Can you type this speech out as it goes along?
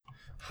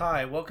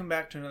Hi, welcome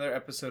back to another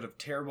episode of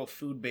Terrible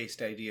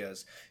Food-Based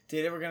Ideas.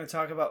 Today we're going to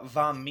talk about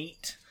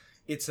vomit.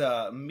 It's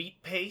a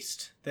meat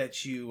paste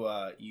that you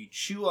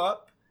chew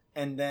up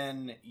and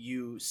then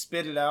you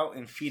spit it out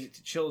and feed it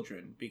to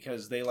children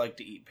because they like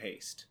to eat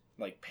paste,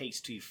 like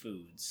pasty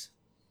foods.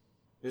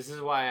 This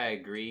is why I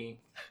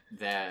agree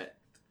that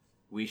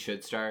we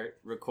should start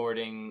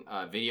recording,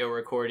 video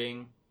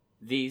recording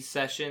these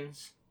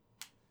sessions,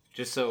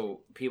 just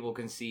so people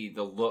can see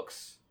the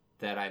looks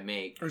that I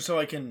make. Or so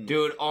I can...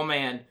 Dude, oh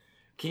man.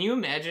 Can you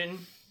imagine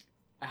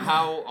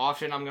how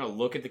often I'm going to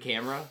look at the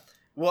camera?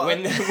 Well,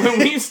 when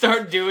we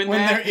start doing when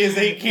that. When there is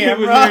a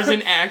camera. When there's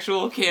an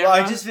actual camera.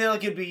 Well, I just feel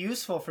like it'd be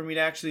useful for me to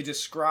actually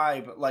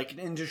describe,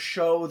 and to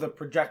show the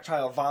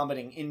projectile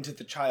vomiting into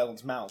the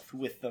child's mouth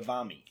with the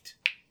vomit.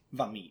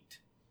 Vomit.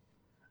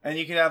 And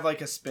you could have,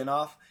 a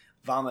spin-off,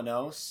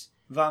 vominos,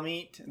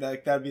 vomit.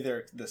 That'd be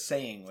the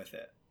saying with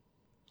it.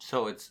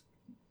 So it's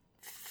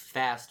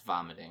fast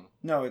vomiting.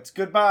 No, it's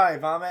goodbye,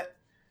 vomit.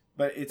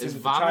 But it's in the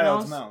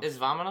child's mouth. Is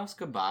vominos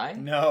goodbye?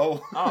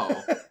 No.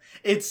 Oh.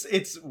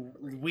 It's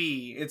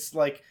we. It's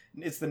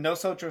the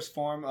nosotros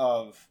form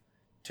of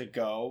to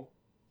go.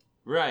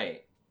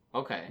 Right.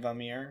 Okay.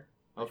 Vomir.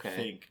 Okay. I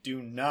think.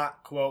 Do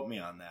not quote me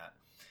on that.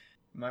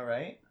 Am I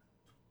right?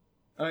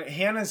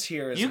 Hannah's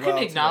here as well. You can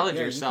acknowledge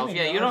yourself. You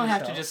don't yourself.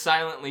 have to just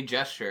silently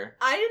gesture.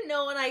 I didn't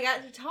know when I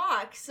got to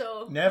talk,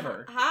 so...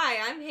 Never.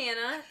 Hi, I'm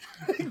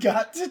Hannah.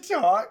 Got to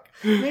talk?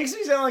 Makes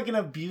me sound like an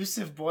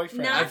abusive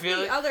boyfriend. Not I feel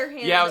the like, other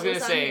Hannah. Yeah, I was going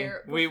gonna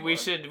to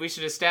say we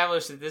should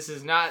establish that this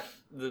is not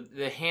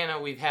the Hannah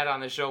we've had on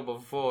the show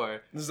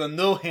before. This is a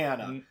new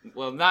Hannah.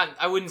 Well,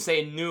 I wouldn't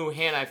say new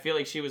Hannah. I feel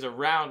like she was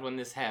around when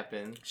this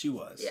happened. She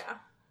was. Yeah,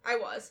 I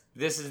was.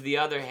 This is the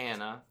other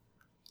Hannah.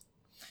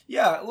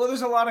 Yeah, well,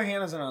 there's a lot of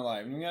Hannahs in our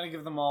life. We gotta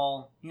give them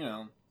all,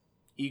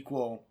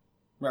 equal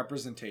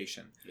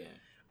representation.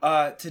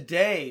 Yeah.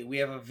 Today, we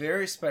have a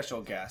very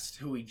special guest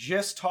who we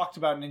just talked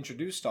about and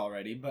introduced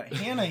already, but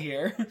Hannah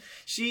here,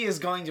 she is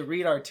going to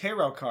read our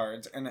tarot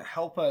cards and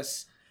help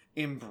us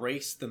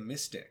embrace the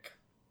mystic.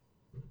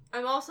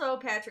 I'm also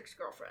Patrick's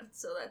girlfriend,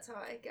 so that's how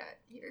I got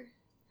here.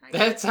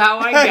 That's how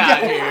I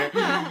got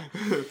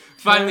here.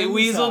 Finally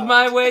weaseled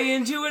my way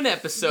into an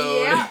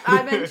episode. Yeah,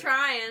 I've been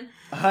trying.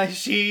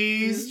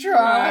 She's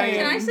trying.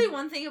 Can I say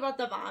one thing about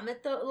the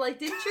vomit, though?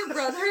 Didn't your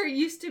brother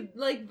used to,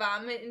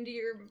 vomit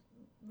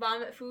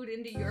food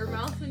into your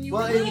mouth when you were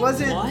Well, it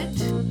wasn't... What?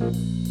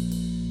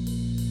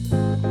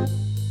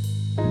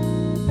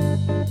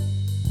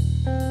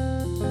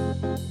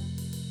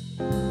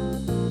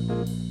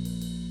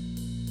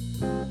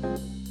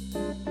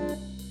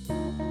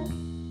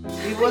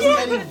 It wasn't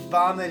that he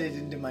vomited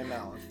into my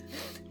mouth.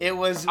 It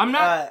was... I'm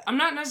not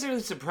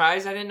necessarily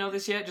surprised I didn't know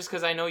this yet, just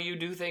because I know you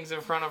do things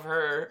in front of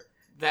her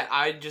that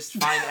I just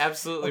find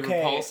absolutely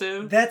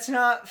repulsive. That's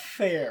not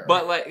fair.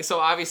 But, so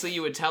obviously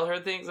you would tell her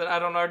things that I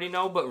don't already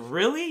know, but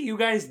really? You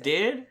guys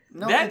did?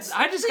 No,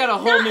 I just got a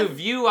whole new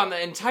view on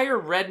the entire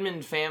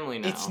Redmond family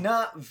now. It's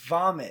not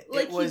vomit.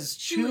 It was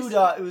chewed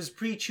up. It was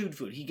pre-chewed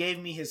food. He gave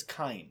me his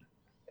chyne.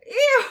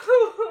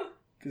 Ew!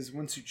 Because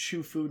once you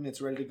chew food and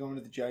it's ready to go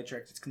into the GI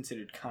tract, it's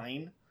considered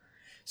chyne.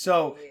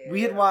 So,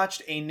 we had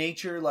watched a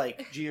Nature,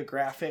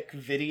 Geographic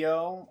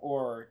video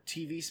or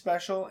TV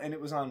special, and it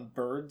was on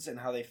birds and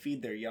how they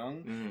feed their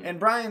young. Mm. And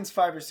Brian's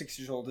 5 or 6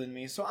 years older than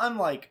me, so I'm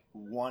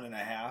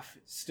 1.5,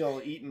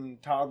 still eating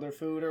toddler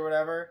food or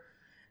whatever.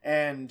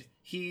 And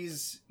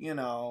he's,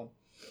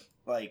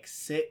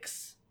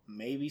 6,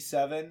 maybe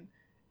 7.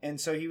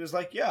 And so he was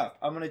like, yeah,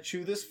 I'm going to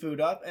chew this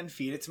food up and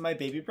feed it to my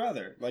baby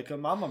brother, like a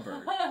mama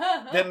bird.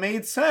 That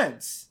made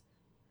sense.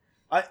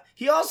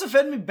 He also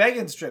fed me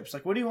bacon strips.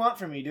 What do you want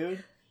from me,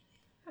 dude?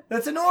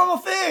 That's a normal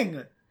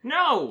thing.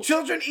 No.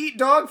 Children eat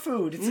dog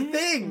food. It's a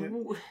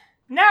thing.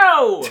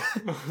 No.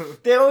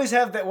 They always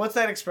have that. What's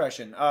that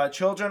expression?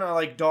 Children are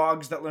like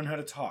dogs that learn how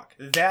to talk.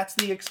 That's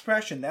the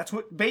expression. That's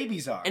what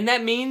babies are. And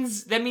that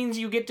means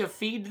you get to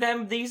feed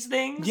them these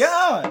things?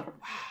 Yeah.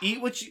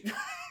 Eat what you...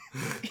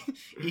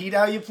 Eat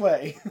how you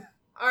play.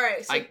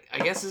 Alright, so... I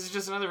guess this is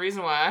just another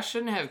reason why I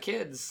shouldn't have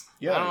kids.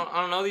 Yeah.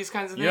 I don't know these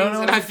kinds of You don't things.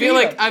 know And what I to feel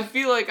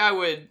feed like I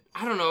would,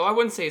 I don't know, I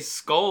wouldn't say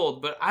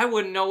scold, but I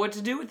wouldn't know what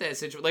to do with that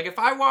situation. If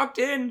I walked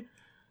in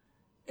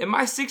and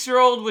my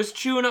 6-year-old was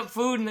chewing up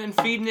food and then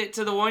feeding it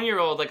to the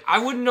 1-year-old, I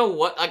wouldn't know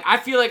what, I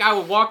feel like I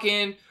would walk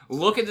in,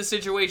 look at the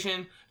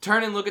situation,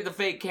 turn and look at the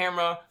fake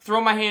camera, throw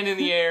my hand in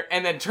the air,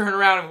 and then turn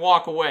around and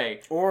walk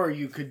away. Or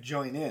you could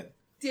join in.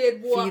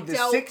 Walked the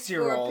out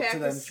 6-year-old for a pack to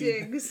then of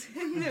feed... cigs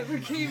and never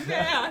came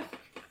back.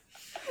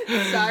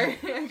 Sorry,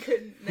 I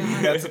couldn't. No.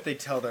 That's what they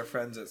tell their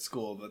friends at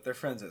school, but their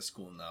friends at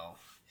school know.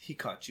 He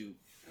caught you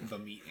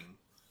vomiting.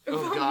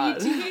 Oh,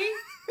 God.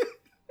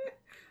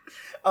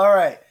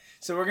 Alright,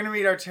 so we're going to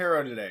read our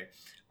tarot today.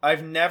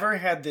 I've never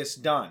had this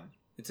done.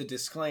 It's a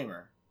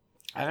disclaimer.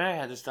 I've never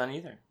had this done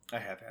either. I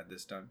have had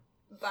this done.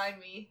 By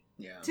me.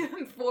 Yeah.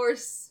 To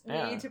force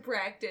Yeah. me to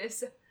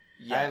practice.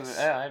 Yes.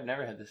 I've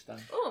never had this done.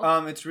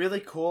 Oh. It's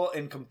really cool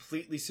and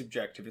completely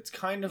subjective. It's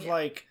kind of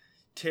like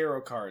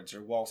tarot cards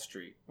or Wall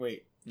Street.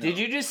 Wait, No. Did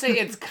you just say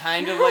it's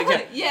kind of like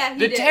a... Yeah, he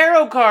The did.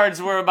 tarot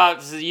cards we're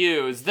about to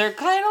use, they're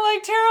kind of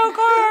like tarot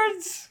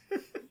cards.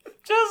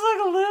 Just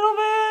like a little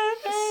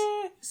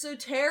bit. So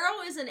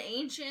tarot is an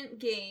ancient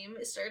game.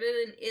 It started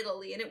in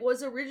Italy, and it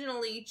was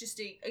originally just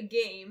a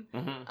game.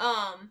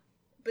 Mm-hmm.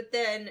 But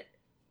then,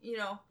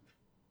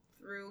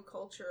 through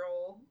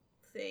cultural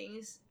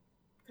things,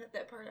 cut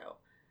that part out.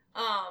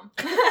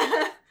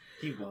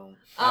 He won't.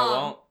 I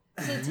won't.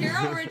 So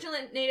tarot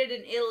originated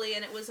in Italy,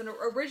 and it was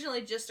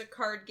originally just a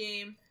card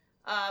game,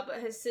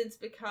 but has since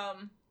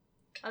become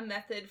a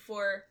method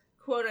for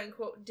quote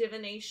unquote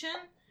divination.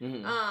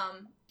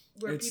 Mm-hmm.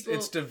 Where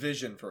It's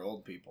division for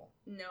old people.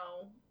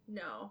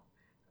 No.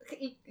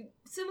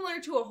 Similar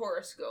to a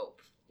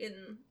horoscope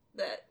in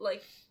that,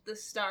 like, the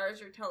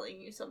stars are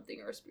telling you something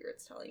or a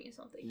spirit's telling you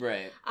something.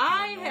 Right.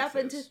 I know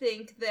happen if to it's-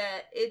 think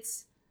that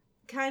it's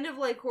kind of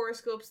like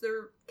horoscopes.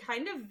 They're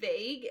kind of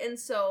vague, and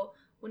so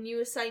when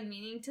you assign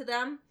meaning to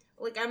them,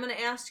 like, I'm going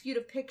to ask you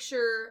to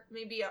picture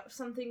maybe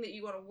something that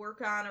you want to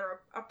work on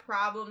or a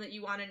problem that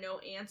you want to know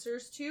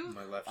answers to.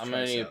 My left I'm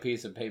gonna need a tricep.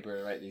 piece of paper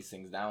to write these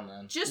things down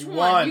then. Just One.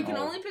 one. You can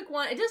Oh. only pick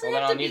one. It doesn't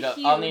Well, then have to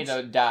be huge. I'll need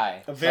a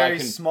die. A so very I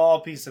can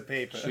small piece of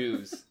paper.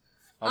 choose.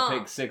 I'll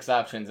pick 6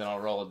 options and I'll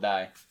roll a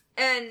die.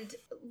 And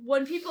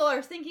when people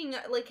are thinking,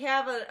 like,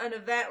 have an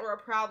event or a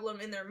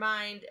problem in their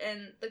mind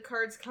and the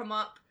cards come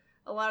up,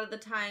 a lot of the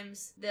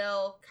times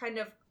they'll kind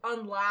of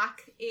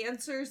unlock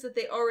answers that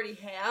they already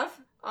have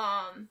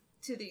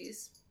to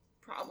these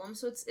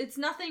problems. So it's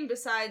nothing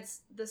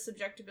besides the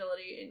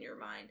subjectability in your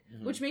mind,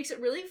 Mhm. which makes it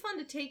really fun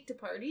to take to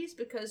parties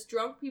because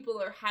drunk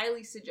people are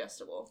highly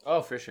suggestible.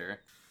 Oh, for sure.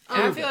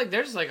 And I feel like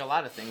there's like a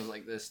lot of things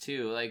like this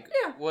too. Like,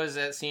 Yeah. was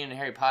that scene in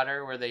Harry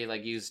Potter where they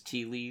like use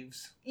tea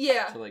leaves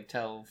Yeah. to like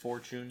tell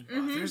fortune?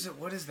 Mhm.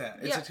 What is that?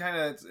 It's Yeah. a kind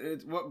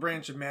of. What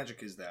branch of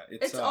magic is that?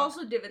 It's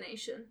also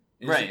divination.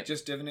 Is Right. it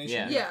just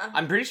divination? Yeah. Yeah.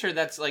 I'm pretty sure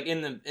that's like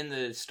in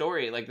the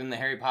story, like in the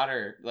Harry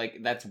Potter,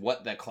 like that's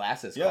what the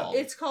class is Yeah. called.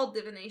 It's called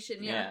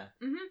divination, yeah.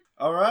 Mm-hmm.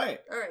 All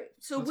right. All right.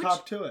 So Let's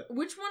hop to it.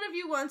 which one of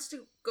you wants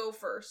to go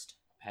first?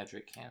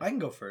 Patrick can. I can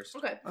go first.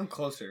 Okay. I'm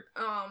closer.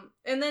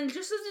 And then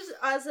just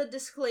as a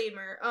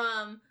disclaimer,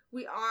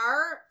 we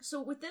are,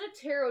 so within a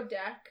tarot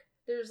deck,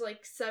 there's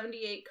like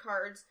 78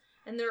 cards,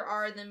 and there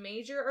are the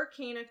major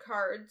arcana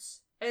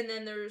cards, and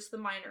then there's the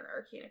minor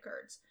arcana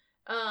cards.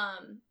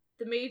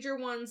 The major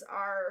ones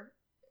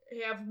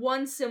have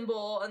one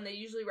symbol, and they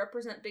usually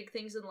represent big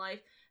things in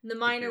life. And the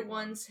minor big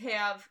ones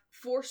have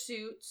 4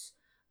 suits,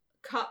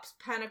 cups,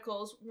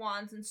 pentacles,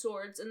 wands, and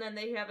swords, and then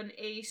they have an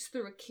ace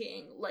through a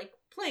king, like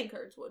playing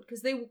cards would,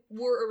 because they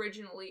were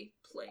originally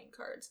playing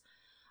cards.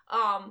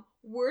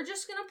 We're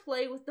just gonna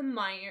play with the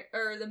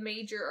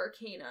major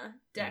arcana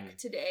deck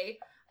today.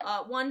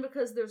 1,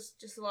 because there's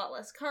just a lot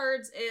less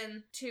cards,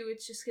 and 2,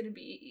 it's just gonna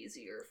be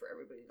easier for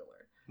everybody to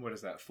learn. What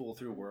is that? Fool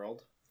through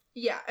world?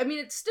 Yeah, I mean,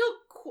 it's still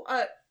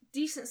a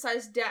decent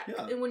sized deck,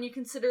 Yeah. and when you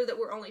consider that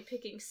we're only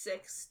picking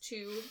 6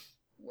 to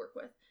work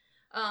with.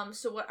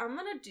 So what I'm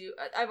gonna do,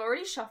 I've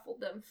already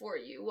shuffled them for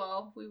you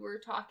while we were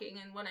talking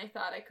and when I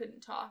thought I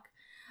couldn't talk.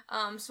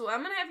 So what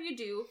I'm gonna have you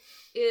do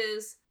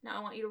is, now I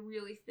want you to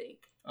really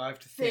think. I have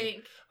to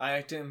think. I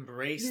have to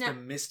embrace No. the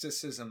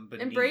mysticism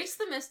beneath. Embrace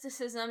the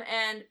mysticism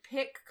and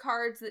pick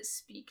cards that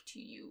speak to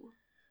you.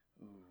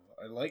 Ooh,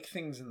 I like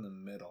things in the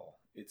middle.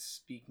 It's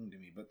speaking to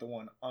me, but the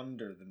one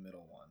under the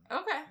middle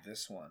one. Okay.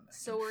 This one. I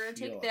So can we're gonna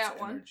feel take its that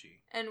one.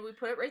 energy. And we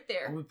put it right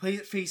there. Oh, we play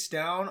it face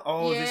down?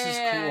 Oh, this is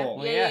Yeah. cool.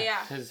 Well,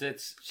 Yeah. because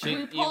it's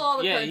We pull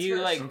all the cards you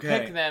first. like Okay.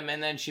 pick them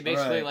and then she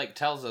basically Right. like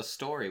tells a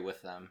story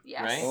with them,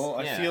 Yes. right? Oh,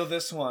 I Yeah. feel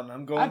this one.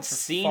 I'm going I've for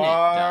seen it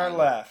far done.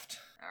 left.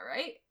 All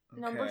right.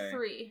 Number Okay.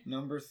 3.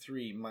 Number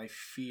 3, my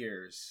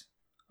fears.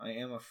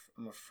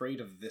 I'm afraid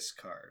of this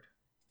card.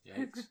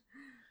 Yikes.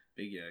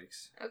 Big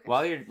yikes. Okay.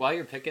 While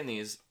you're picking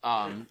these,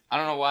 I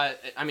don't know why.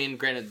 I mean,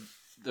 granted,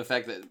 the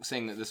fact that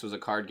saying that this was a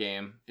card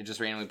game, it just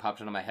randomly popped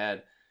into my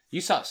head.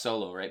 You saw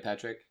Solo, right,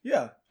 Patrick?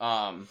 Yeah.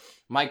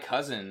 My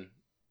cousin,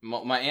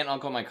 my aunt,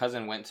 uncle, my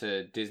cousin went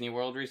to Disney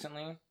World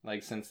recently,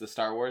 like since the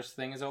Star Wars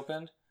thing has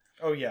opened,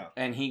 Oh, yeah.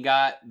 and he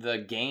got the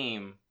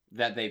game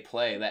that they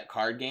play, that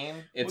card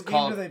game. It's What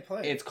called. game do they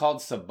play? It's called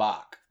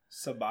Sabacc,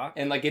 Sabacc?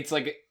 and like it's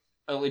like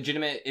a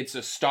legitimate. It's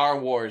a Star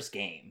Wars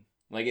game.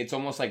 Like it's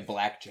almost like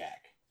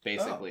blackjack,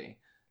 basically.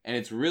 And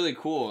it's really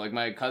cool. Like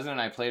my cousin and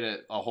I played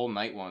it a whole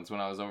night once when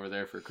I was over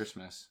there for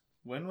Christmas.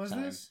 When was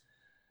time. this?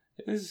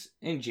 It was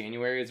in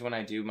January is when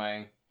I do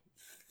my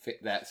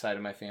that side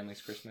of my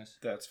family's Christmas.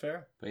 That's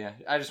fair. But yeah,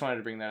 I just wanted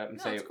to bring that up and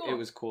No, say it's cool. it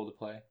was cool to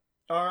play.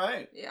 All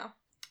right. Yeah.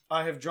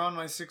 I have drawn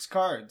my 6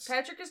 cards.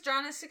 Patrick has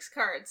drawn his 6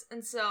 cards,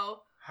 and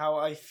so How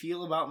I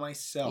feel about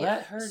myself.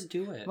 Let her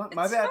do it. My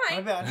It's bad. fine.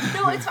 My bad.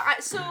 No, it's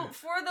fine. So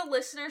for the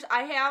listeners,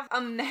 I have a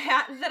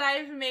mat that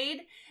I've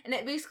made, and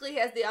it basically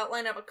has the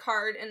outline of a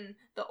card and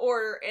the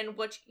order and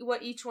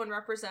what each one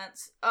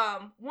represents.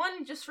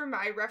 1, just for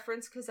my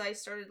reference, because I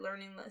started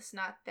learning this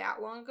not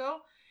that long ago,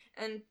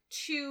 and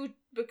 2,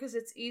 because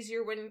it's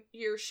easier when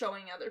you're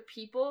showing other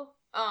people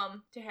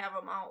to have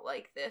them out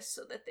like this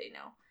so that they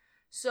know.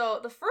 So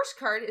the first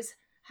card is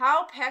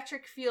how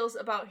Patrick feels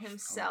about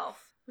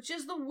himself, which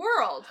is the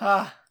world.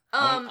 Ha!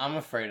 I'm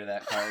afraid of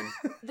that card.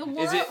 The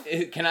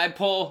world. Can I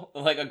pull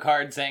like a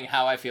card saying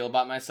how I feel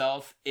about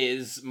myself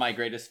is my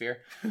greatest fear?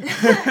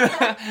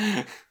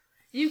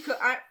 You could.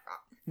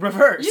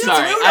 Reverse. You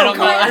Sorry, Uno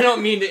card. I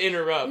don't mean to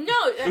interrupt. No,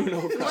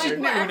 Uno card. like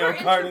Uno whatever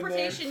card in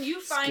interpretation you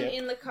find Skip.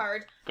 in the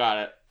card. Got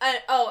it.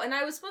 And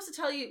I was supposed to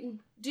tell you,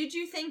 did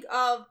you think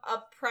of a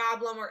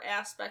problem or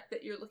aspect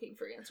that you're looking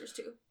for answers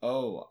to?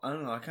 Oh, I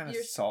don't know. I kind of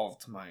You're-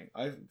 solved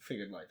I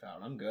figured life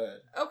out. I'm good.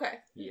 Okay.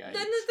 Yikes.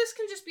 Then this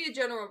can just be a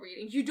general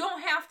reading. You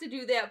don't have to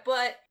do that,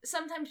 but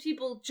sometimes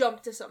people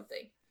jump to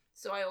something.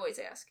 So I always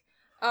ask.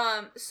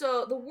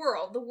 So the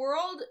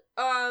world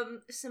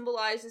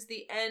symbolizes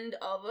the end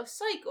of a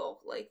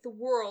cycle, like the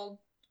world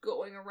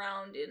going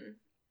around in,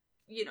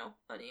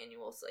 an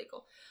annual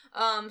cycle.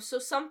 So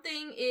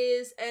something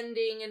is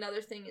ending,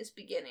 another thing is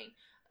beginning.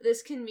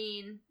 This can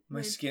mean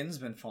My skin's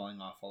been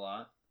falling off a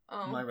lot.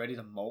 Am I ready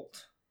to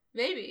molt?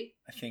 Maybe.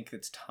 I think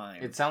it's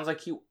time. It sounds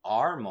like you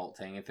are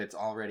molting if it's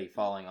already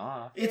falling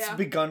off. It's Yeah.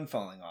 begun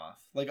falling off.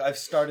 Like, I've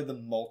started the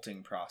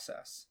molting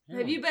process.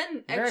 Have you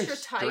been Very extra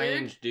tired?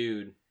 strange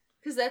dude.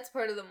 Because that's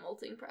part of the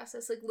molting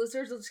process. Like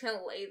lizards will just kind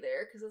of lay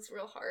there because it's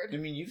real I hard.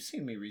 mean, you've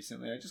seen me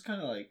recently. I just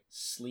kind of like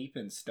sleep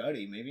and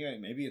study.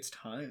 Maybe it's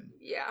time.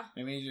 Yeah.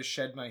 Maybe I just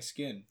shed my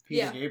skin,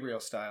 Peter Yeah.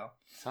 Gabriel style.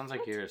 Sounds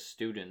like you're a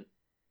student.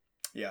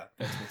 Yeah,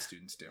 that's what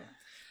students do.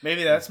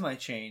 Maybe that's my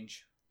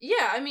change.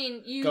 Yeah, I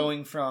mean, you...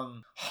 Going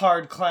from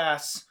hard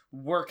class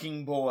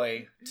working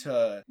boy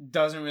to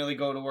doesn't really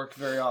go to work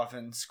very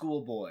often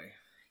school boy.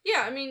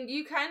 Yeah, I mean,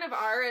 you kind of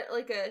are at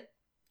like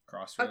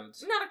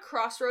Crossroads. not a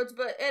crossroads,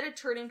 but at a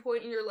turning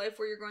point in your life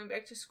where you're going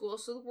back to school.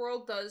 So the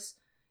world does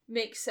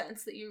make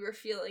sense that you were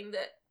feeling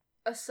that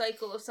a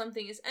cycle of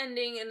something is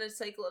ending and a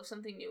cycle of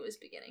something new is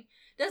beginning.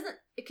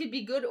 It could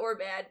be good or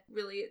bad.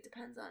 Really, it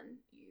depends on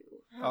you.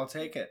 I'll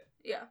take it.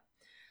 Yeah.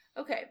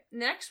 Okay,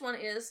 next one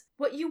is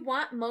what you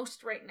want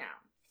most right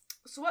now.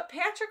 So what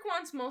Patrick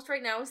wants most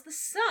right now is the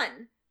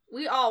sun.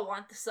 We all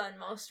want the sun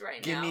most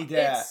right Give now. me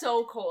that. It's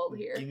so cold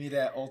here. Give me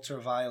that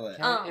ultraviolet.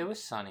 It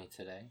was sunny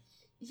today.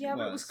 Yeah,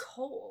 but it was was.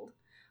 cold.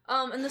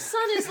 And the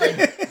sun is like...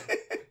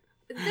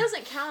 It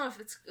doesn't count if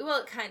it's...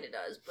 Well, it kind of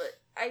does, but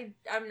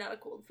I'm not a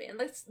cold fan.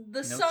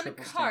 The sun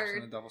triple stamps card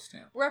and a double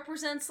stamp.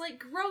 represents, like,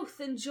 growth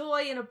and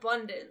joy and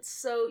abundance.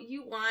 So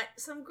you want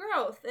some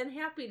growth and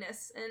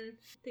happiness and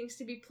things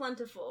to be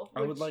plentiful.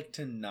 I would which- like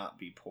to not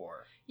be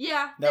poor.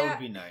 Yeah. That would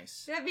be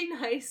nice. That'd be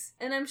nice.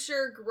 And I'm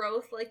sure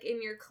growth, like,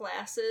 in your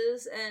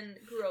classes and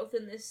growth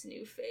in this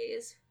new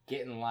phase.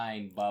 Get in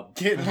line, bub.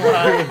 Get in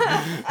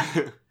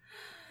line.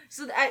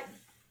 So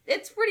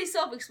it's pretty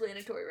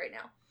self-explanatory right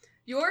now.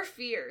 Your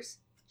fears.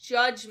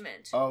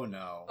 Judgment. Oh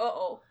no.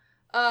 Uh-oh.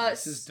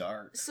 This is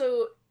dark.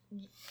 So,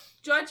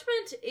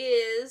 judgment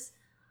is,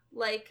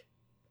 like,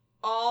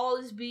 all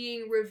is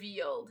being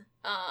revealed.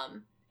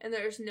 And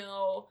there's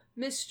no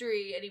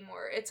mystery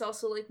anymore. It's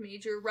also, like,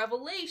 major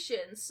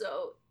revelation.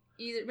 So,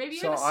 maybe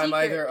you have a secret, I'm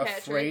either Patrick.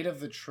 afraid of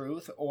the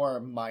truth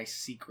or my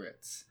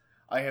secrets.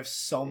 I have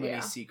so many Yeah.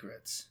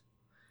 secrets.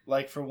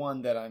 Like, for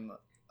one, that I'm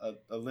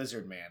a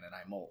lizard man and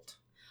I molt.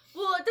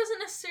 Well, it doesn't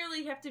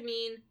necessarily have to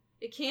mean...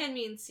 It can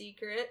mean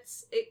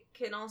secrets. It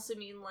can also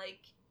mean,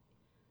 like,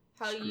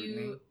 how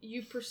Scrutiny.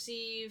 you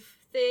perceive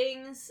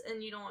things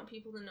and you don't want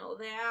people to know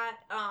that.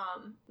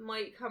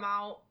 Might come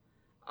out.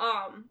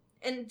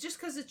 And just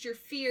because it's your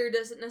fear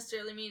doesn't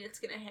necessarily mean it's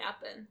going to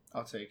happen.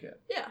 I'll take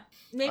it. Yeah.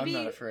 Maybe...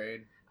 I'm not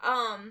afraid.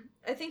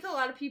 I think a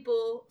lot of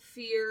people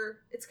fear...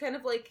 It's kind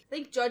of like... I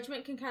think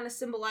judgment can kind of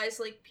symbolize,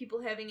 like,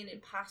 people having an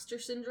imposter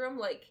syndrome.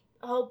 Like,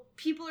 oh,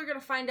 people are going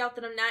to find out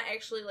that I'm not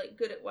actually, like,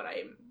 good at what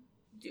I'm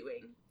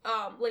doing.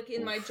 Like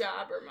in my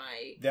job or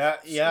my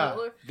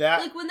school or, that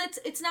like when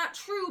it's not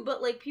true,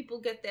 but like people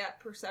get that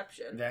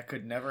perception. that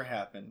could never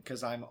happen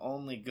because I'm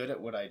only good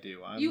at what I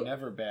do. I'm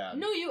never bad.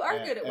 No, you are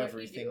at good at what you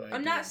everything do. I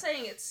I'm do. not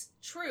saying it's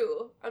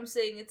true. I'm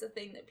saying it's a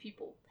thing that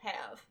people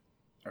have.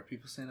 Are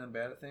people saying I'm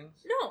bad at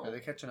things? No, Are they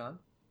catching on?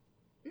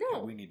 no. Yeah,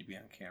 we need to be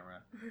on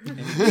camera.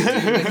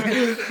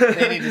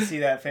 They need to see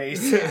that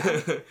face.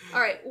 All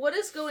right, what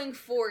is going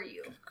for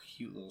you?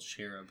 Cute little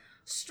cherub.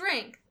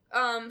 Strength.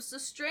 So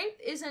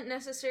strength isn't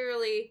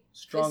necessarily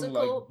Strong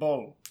physical. like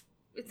bull.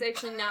 It's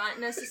actually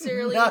not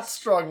necessarily. Not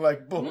strong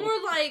like bull.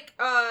 More like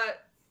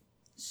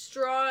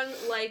strong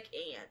like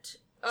ant.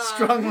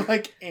 Strong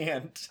like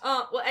ant.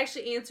 Well,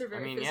 actually, ants are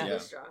very I mean, physically yeah.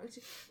 strong.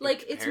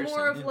 Like, it's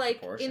more of in like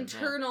proportion, yeah.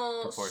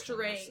 internal Proportion,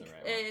 that's strength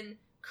the right and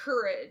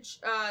courage.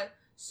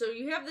 So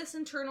you have this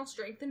internal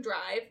strength and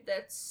drive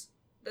that's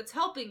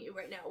helping you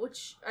right now,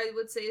 which I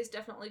would say is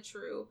definitely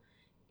true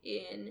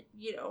in,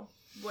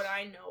 what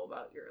I know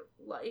about your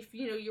life.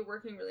 You're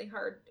working really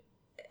hard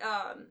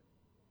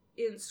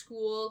in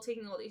school,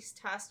 taking all these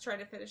tests, trying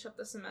to finish up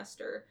the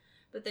semester,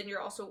 but then you're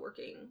also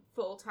working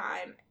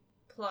full-time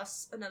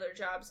plus another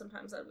job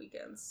sometimes on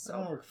weekends. I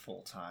don't So work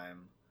full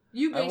time.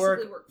 you I basically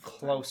work work full-time.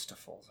 close to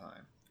full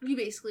time. You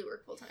basically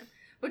work full-time.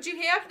 But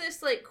you have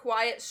this, like,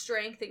 quiet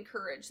strength and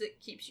courage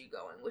that keeps you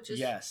going, which is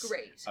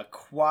great. A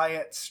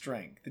quiet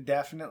strength.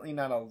 Definitely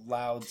not a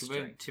loud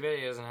strength. Too bad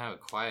he doesn't have a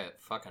quiet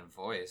fucking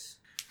voice.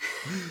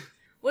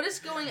 What is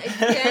going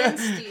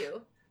against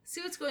you?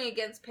 See what's going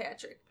against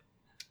Patrick.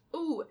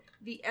 Ooh,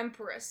 the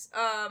Empress,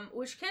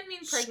 which can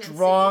mean pregnancy.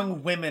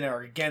 Strong women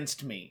are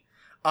against me.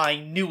 I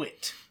knew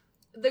it.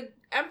 The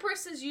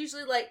Empress is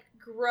usually, like,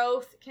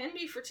 growth, can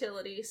be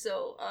fertility,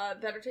 so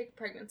better take a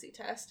pregnancy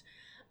test.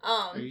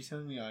 Are you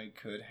telling me I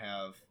could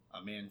have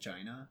a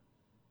mangina?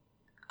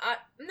 I'm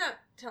not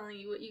telling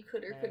you what you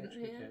could or couldn't have.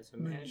 Patrick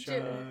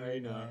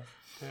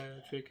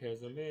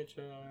has a mangina.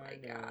 Oh my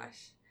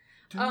gosh.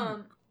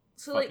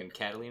 So Fucking like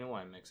Catalina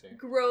wine mixer.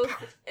 growth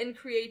and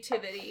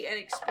creativity and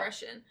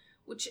expression,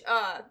 which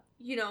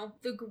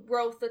the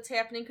growth that's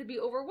happening could be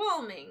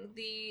overwhelming.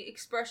 The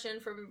expression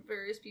from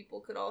various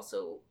people could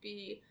also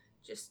be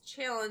just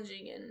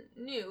challenging and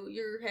new.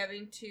 You're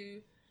having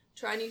to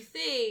try new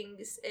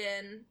things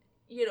and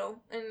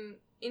and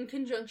in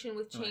conjunction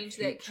with change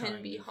that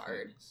can be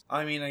hard. Things.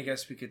 I mean, I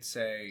guess we could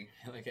say...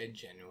 Like, I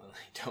genuinely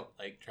don't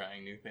like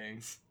trying new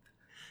things.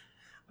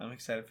 I'm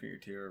excited for your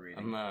tarot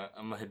reading.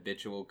 I'm a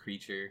habitual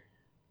creature.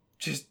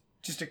 Just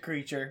a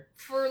creature.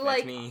 For, That's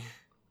like, me.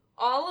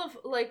 all of,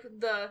 like,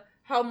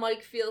 how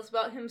Mike feels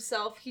about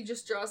himself, he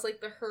just draws,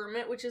 like, the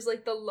hermit, which is,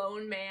 like, the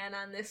lone man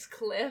on this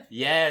cliff.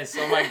 Yes,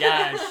 oh my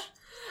gosh.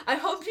 I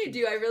hope you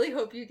do. I really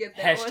hope you get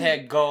that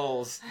Hashtag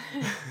goals.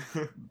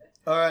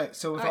 Alright,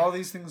 so with all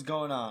these things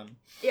going on.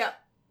 Yeah.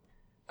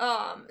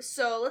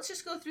 So let's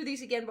just go through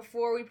these again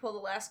before we pull the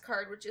last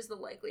card, which is the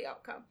likely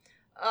outcome.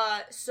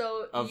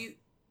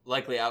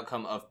 Likely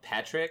outcome of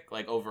Patrick,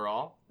 like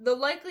overall? The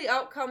likely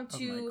outcome Of my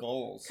to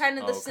goals. kind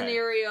of the Okay.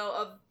 scenario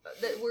of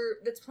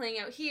that's playing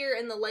out here,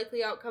 and the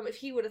likely outcome if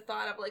he would have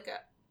thought of like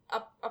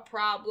a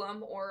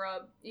problem or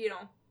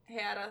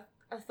had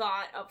a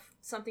thought of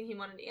something he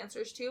wanted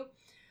answers to,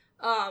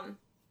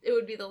 it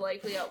would be the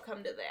likely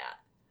outcome to that.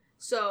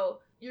 So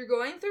you're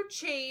going through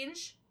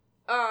change,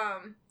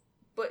 and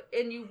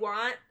you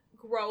want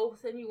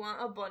growth and you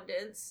want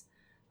abundance.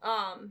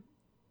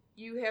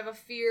 You have a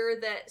fear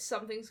that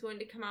something's going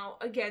to come out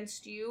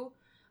against you,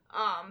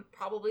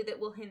 probably that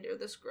will hinder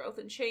this growth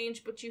and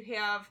change, but you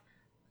have,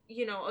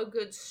 a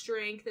good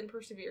strength and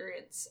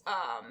perseverance,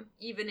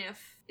 even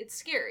if it's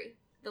scary.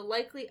 The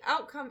likely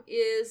outcome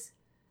is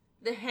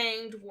the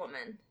Hanged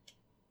Woman.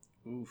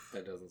 Oof.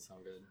 That doesn't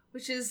sound good.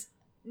 Which is,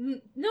 no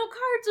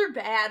cards are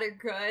bad or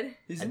good.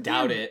 I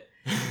doubt it.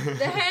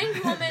 The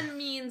Hanged Woman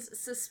means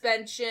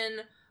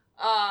suspension,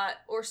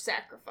 or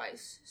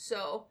sacrifice.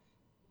 So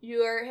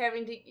you're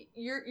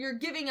you're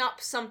giving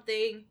up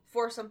something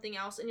for something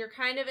else, and you're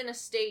kind of in a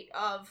state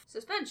of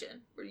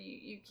suspension where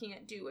you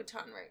can't do a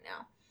ton right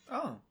now.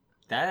 Oh.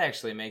 That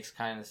actually makes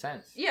kind of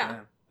sense.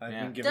 Yeah. I've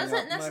Yeah. been giving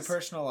Doesn't up my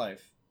personal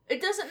life.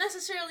 It doesn't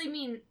necessarily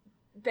mean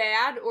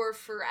bad or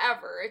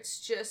forever.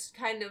 It's just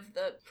kind of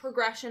the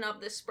progression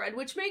of this spread,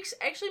 which makes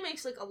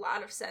like a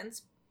lot of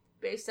sense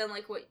based on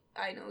like what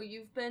I know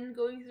you've been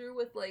going through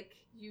with like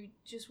you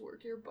just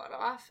work your butt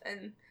off,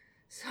 and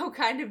so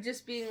kind of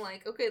just being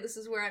like, okay, this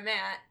is where I'm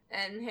at,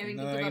 and having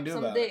to give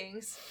up some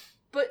things.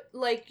 But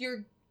like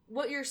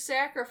what you're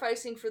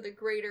sacrificing for the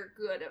greater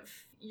good of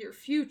your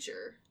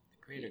future.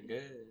 Greater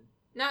good.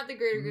 Not the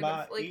greater good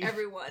of like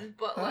everyone,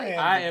 but like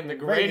I am the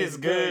greatest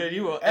good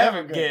you will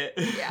ever get.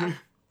 Yeah.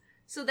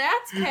 So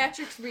that's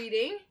Patrick's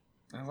reading.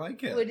 I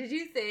like it. What did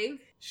you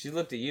think? She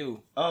looked at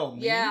you. Oh,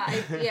 me? Yeah,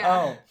 yeah.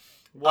 Oh.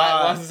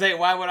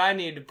 Why would I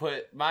need to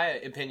put my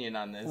opinion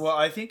on this? Well,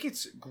 I think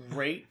it's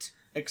great,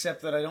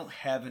 except that I don't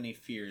have any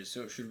fears,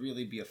 so it should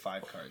really be a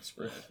 5-card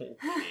spread.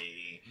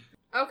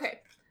 Okay,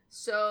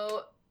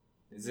 so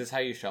Is this how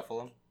you shuffle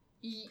them?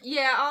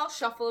 yeah, I'll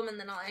shuffle them and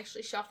then I'll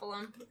actually shuffle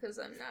them because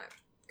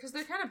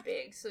they're kind of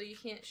big, so you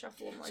can't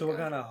shuffle them like. So what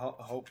kind of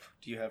hope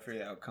do you have for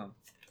the outcome?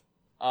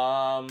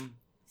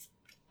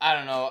 I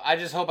don't know. I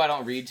just hope I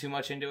don't read too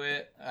much into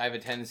it. I have a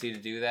tendency to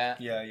do that.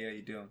 Yeah,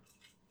 you do.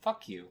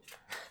 Fuck you.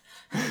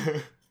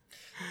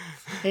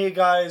 Hey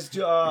guys,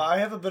 I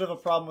have a bit of a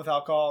problem with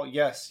alcohol.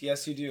 Yes,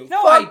 you do.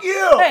 No, Fuck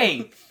you!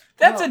 Hey,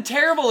 that's a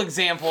terrible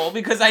example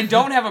because I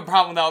don't have a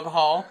problem with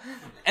alcohol.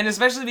 And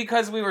especially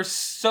because we were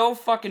so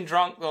fucking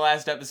drunk the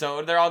last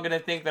episode, they're all gonna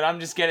think that I'm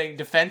just getting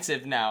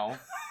defensive now.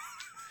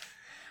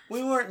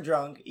 We weren't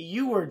drunk.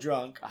 You were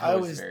drunk. I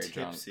was very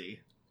tipsy.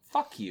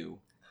 Fuck you.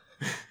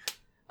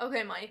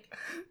 Okay, Mike.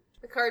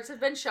 The cards have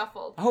been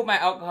shuffled. I hope my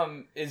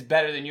outcome is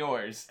better than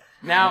yours.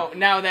 Now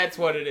that's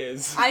what it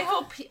is.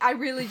 I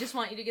really just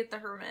want you to get the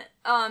Hermit.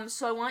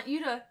 So I want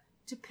you to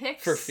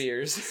pick For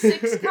fears.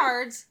 6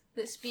 cards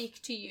that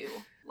speak to you.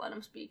 Let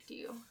them speak to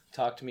you.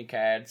 Talk to me,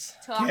 cards.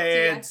 Talk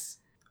to us.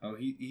 Oh,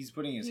 he's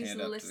putting his He's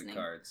hand up listening. to the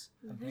cards.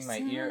 I'm putting my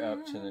ear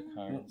up to the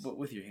cards. But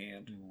with your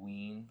hand. You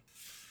ween.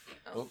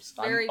 Oh, Oops.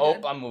 very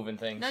good. I'm moving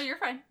things. No, you're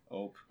fine.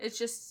 Oh, It's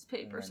just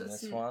paper, And so then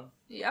it's this one.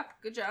 Yep,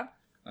 good job.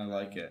 I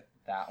like it.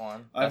 That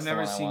one. I've That's the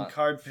never one I seen want.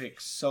 card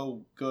picks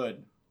so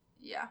good.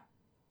 Yeah.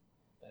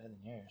 Better than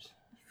yours.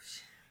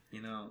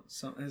 You know,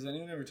 has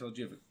anyone ever told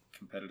you you have a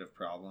competitive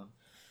problem?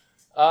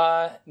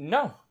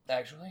 No,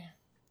 actually.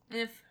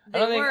 If I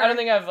don't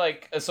think I've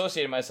like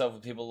associated myself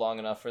with people long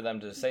enough for them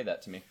to say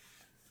that to me.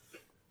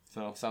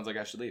 So sounds like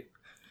I should leave.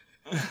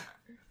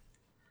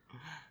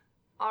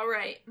 All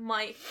right,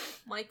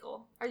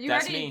 Michael, are you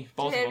That's ready me, to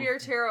both of have them. your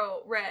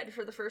tarot read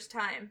for the first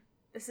time?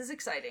 This is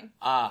exciting.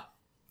 Ah,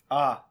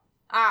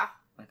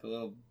 like a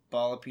little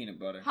ball of peanut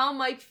butter. How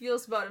Mike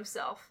feels about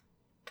himself.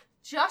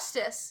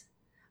 Justice.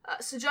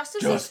 So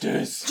justice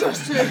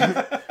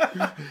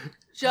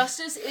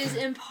Justice is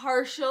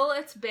impartial,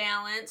 it's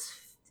balance,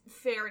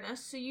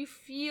 fairness. So you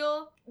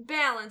feel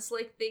balance,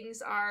 like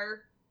things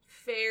are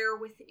fair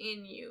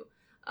within you.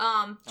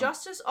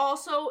 Justice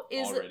also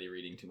is already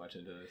reading too much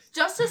into this.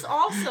 Justice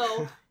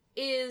also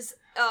is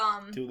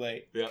Too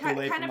late. Yeah. Too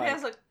late kind for of Mike.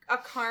 has a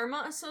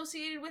karma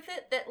associated with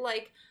it, that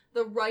like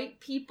the right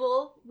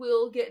people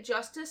will get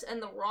justice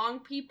and the wrong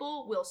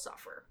people will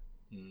suffer.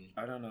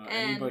 I don't know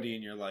And- anybody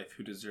in your life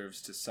who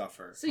deserves to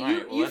suffer. So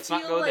Alright, well, you let's feel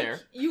not go like there.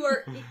 you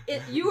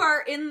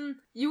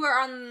are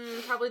on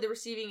probably the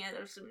receiving end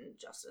of some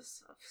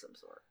justice of some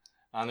sort.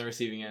 On the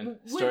receiving end.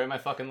 When- Story of my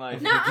fucking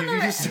life. Not on You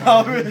the just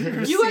already You are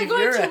received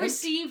going your to end.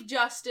 receive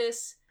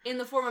justice in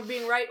the form of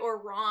being right or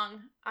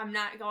wrong. I'm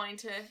not going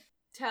to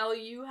tell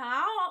you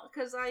how,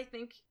 because I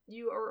think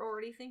you are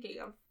already thinking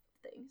of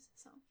things.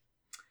 So,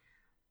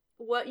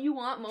 what you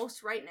want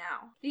most right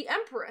now? The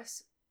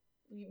Empress.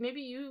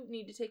 Maybe you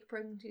need to take a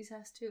pregnancy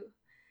test too.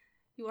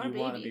 You want a You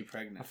baby? want to be I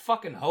pregnant.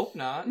 fucking hope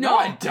not. No. No,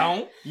 I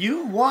don't.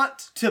 You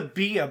want to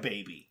be a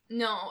baby.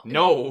 No.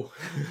 No.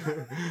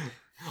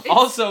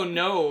 Also,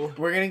 no.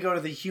 We're going to go to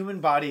the human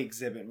body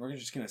exhibit and we're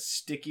just going to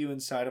stick you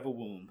inside of a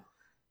womb.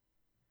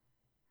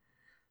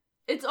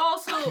 It's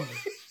also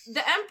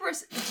the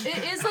Empress.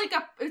 It is like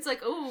it's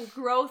like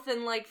growth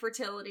and like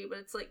fertility, but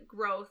it's like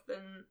growth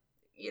and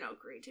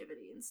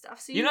creativity and stuff.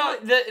 So You know,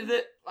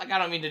 the like, I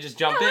don't mean to just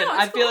jump No, in. it's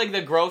I feel cool. like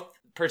the growth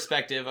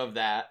perspective of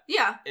that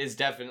yeah, is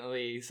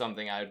definitely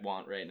something I'd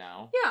want right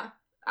now. yeah.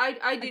 I do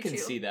I can too.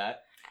 see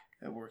that.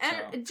 That works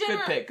And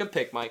out. Good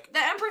pick, Mike. The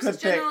Empress Good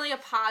is pick. generally a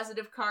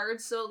positive card,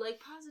 so like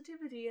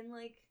positivity and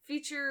like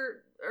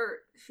picture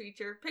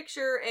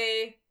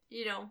a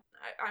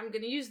I'm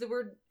gonna use the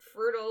word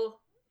fertile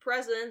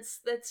presence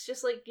that's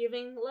just like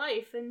giving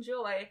life and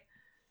joy.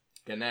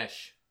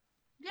 Ganesh.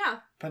 Yeah,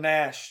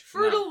 Panache.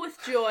 fertile with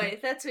joy.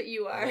 That's what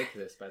you I are. like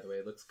this, by the way.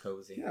 It looks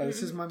cozy. Yeah,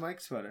 this is my Mike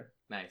sweater.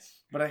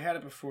 Nice. But I had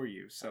it before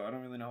you, so I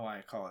don't really know why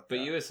I call it But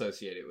that. you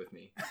associate it with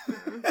me.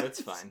 Mhm.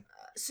 That's fine.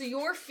 So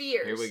your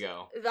fears. Here we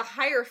go. The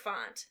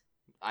Hierophant,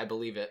 I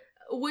believe it.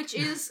 which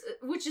is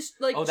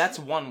like Oh, that's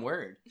one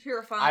word.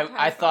 Hierophant. I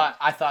Hierophant. thought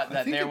I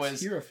that think there it's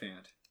was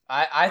Hierophant.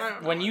 I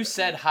don't know when what you it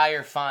said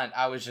higher font,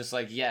 I was just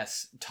like,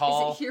 yes, Is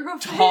tall it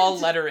Hierophant? tall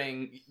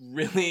lettering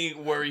really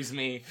worries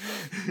me.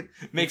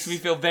 Makes me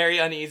feel very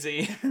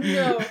uneasy.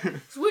 No,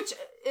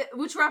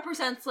 which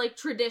represents like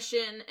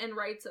tradition and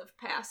rites of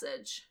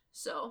passage.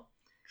 So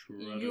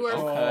you are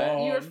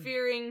Okay. you are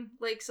fearing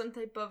like some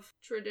type of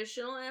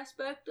traditional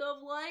aspect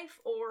of life,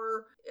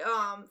 or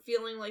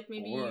feeling like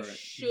maybe or you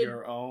should.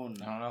 your own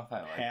I don't know if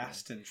I like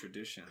past and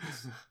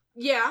traditions.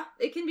 Yeah,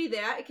 it can be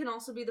that. It can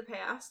also be the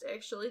past.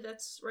 Actually,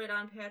 that's right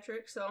on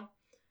Patrick. So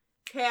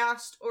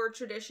past or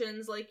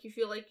traditions, like you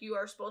feel like you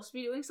are supposed to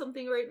be doing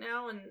something right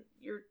now and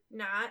you're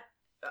not.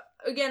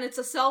 Again, it's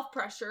a self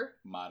pressure.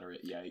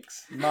 Moderate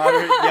yikes.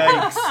 Moderate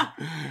yikes.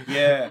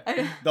 Yeah.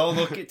 I- Don't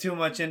look too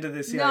much into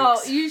this yikes.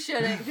 No, you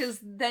shouldn't, because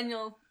then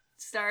you'll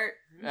start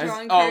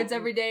drawing cards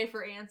every day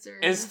for answers.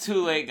 It's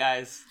too late,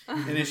 guys.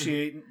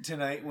 Initiate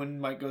tonight when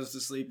Mike goes to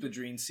sleep the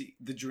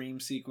dream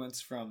sequence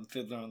from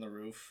Fiddler on the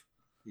Roof.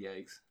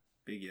 Yikes.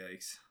 Big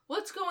yikes.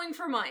 What's going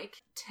for Mike?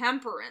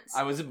 Temperance.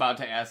 I was about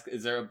to ask,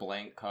 is there a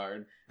blank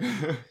card?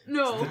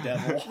 No. It's the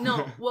devil.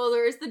 No. Well,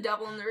 there is the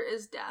devil and there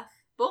is death.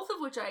 Both of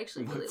which I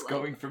actually really What's like.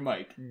 going for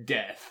Mike?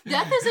 Death.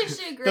 Death is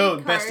actually a great Dude,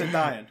 card. best of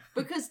dying.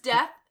 Because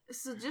death,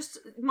 so just,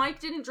 Mike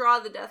didn't draw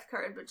the death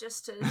card, but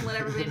just to let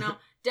everybody know,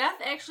 death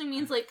actually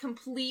means like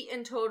complete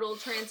and total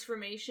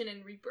transformation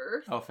and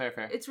rebirth. Oh, fair.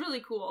 It's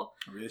really cool.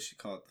 I really should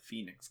call it the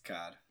Phoenix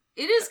card.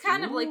 It is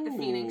kind of like the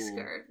Phoenix Ooh.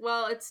 card.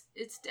 Well, it's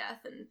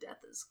death, and death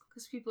is,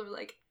 because people are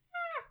like,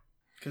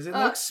 Because it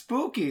looks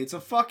spooky. It's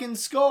a fucking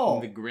skull.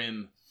 The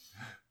Grim.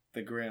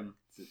 The Grim.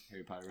 It's a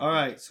Harry Potter.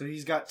 Alright, so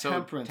he's got So,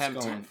 temperance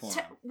going for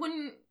him.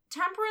 when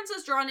temperance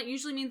is drawn, it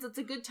usually means it's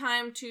a good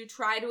time to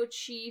try to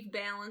achieve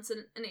balance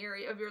in an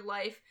area of your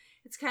life.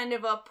 It's kind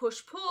of a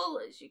push-pull,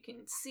 as you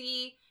can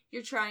see.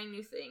 You're trying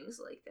new things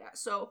like that.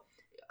 So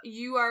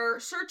you are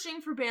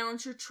searching for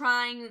balance. You're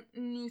trying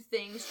new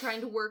things,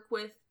 trying to work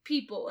with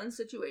people and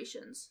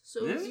situations.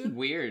 So This is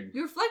weird.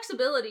 your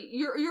flexibility,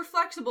 you're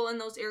flexible in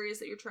those areas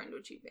that you're trying to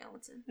achieve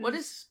balance in. What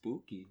This is,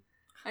 spooky?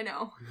 I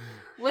know.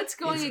 What's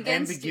going It's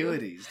against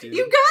ambiguities, dude. you?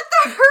 You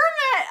got the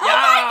hermit! Oh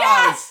my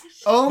Yes! gosh!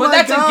 Oh But my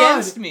that's god!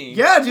 against me.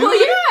 Yeah, dude. Well,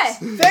 yeah!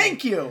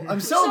 Thank you. I'm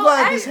so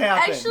glad this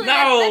happened. Actually,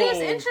 No! that is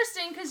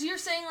interesting because you're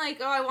saying like,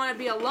 oh, I want to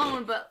be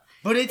alone, but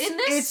but it's in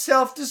this-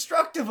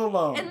 self-destructive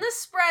alone. in this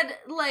spread,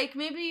 like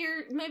maybe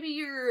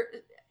you're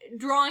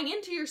drawing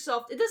into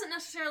yourself, it doesn't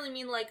necessarily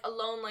mean like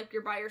alone, like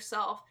you're by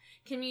yourself.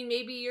 It can mean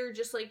maybe you're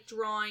just like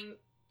drawing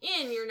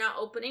in, you're not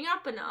opening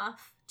up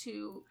enough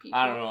to people.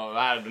 I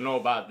don't know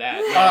about that.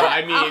 No,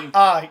 I mean,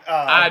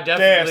 I dare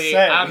definitely,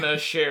 say. I'm a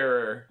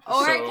sharer.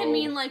 Or so. it can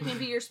mean like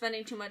maybe you're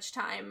spending too much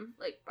time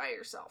like by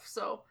yourself.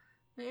 So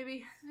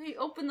maybe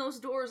open those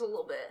doors a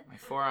little bit. My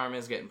forearm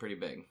is getting pretty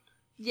big.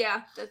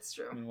 Yeah, that's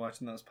true. Been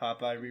watching those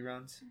Popeye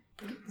reruns.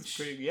 It's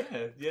pretty,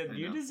 yeah,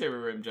 you know. deserve a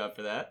rim job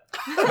for that.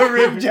 A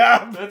rim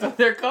job. That's what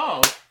they're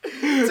called.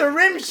 It's a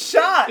rim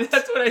shot.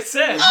 That's what I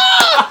said.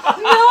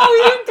 No,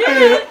 you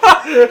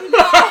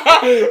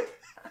didn't.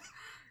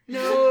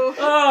 No.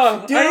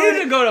 Oh, Dude. I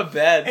need to go to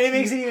bed. And it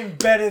makes it even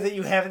better that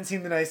you haven't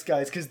seen The Nice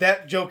Guys, because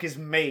that joke is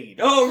made.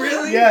 Oh,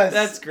 really? Yes.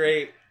 That's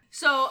great.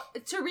 So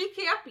to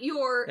recap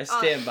your I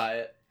stand by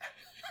it.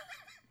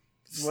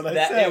 That's what I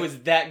said. It was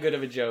that good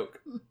of a joke.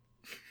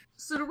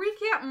 So to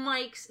recap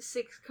Mike's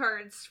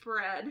 6-card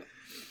spread,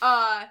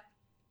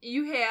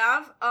 you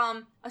have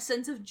a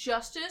sense of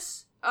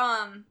justice.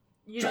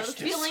 You know, Justice.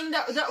 the feeling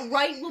that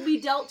right will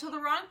be dealt to the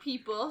wrong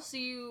people. So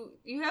you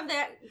have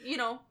that. You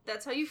know,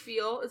 that's how you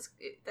feel.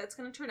 That's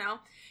going to turn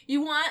out.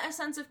 You want a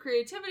sense of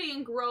creativity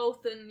and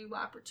growth and new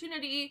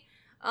opportunity.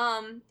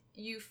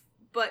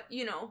 But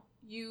you know,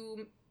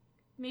 you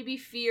maybe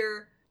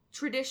fear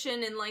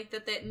tradition and like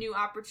that new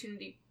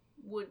opportunity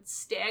would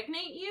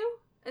stagnate you.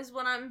 Is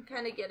what I'm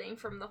kind of getting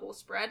from the whole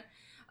spread.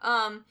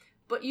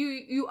 But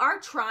you are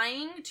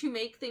trying to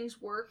make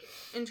things work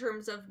in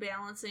terms of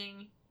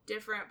balancing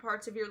different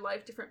parts of your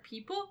life, different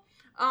people.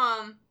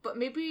 But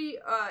maybe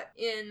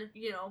in,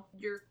 you know,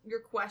 your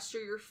quest or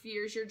your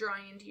fears, you're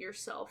drawing into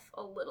yourself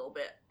a little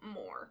bit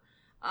more.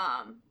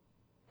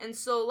 And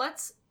so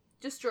let's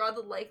just draw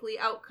the likely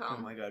outcome.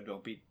 Oh my god,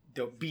 don't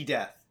be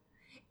death.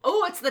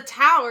 Oh, it's the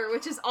Tower,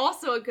 which is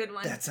also a good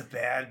one. That's a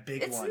bad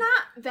big it's one.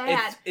 not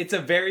bad. It's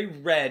a very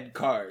red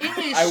card. It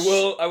is. I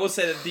will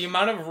say that the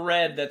amount of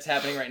red that's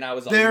happening right now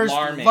is There's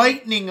alarming.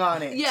 lightning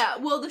on it. Yeah,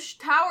 well, the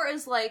Tower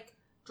is like,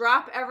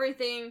 drop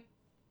everything,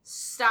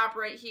 stop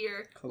right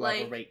here.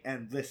 Collaborate Like,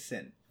 and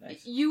listen.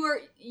 Nice. you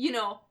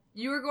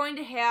are going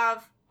to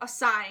have a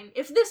sign.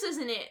 If this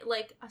isn't it,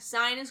 like, a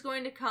sign is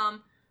going to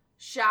come,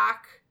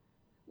 shock,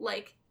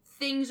 like,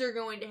 things are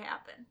going to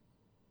happen.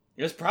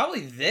 It was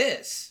probably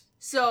this.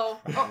 So,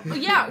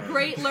 yeah,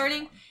 great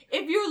learning.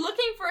 If you're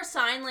looking for a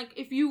sign, like,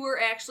 if you were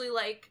actually,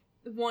 like,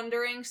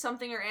 wondering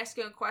something or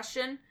asking a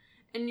question,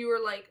 and you were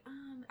like,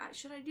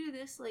 should I do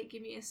this? Like,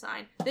 give me a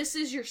sign. This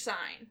is your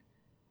sign.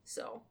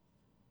 So,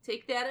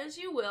 take that as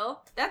you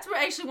will. That's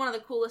actually one of the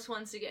coolest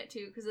ones to get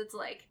to, because it's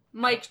like,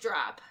 mic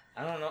drop.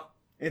 I don't know.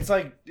 It's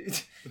like,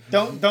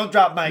 don't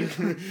drop Mike.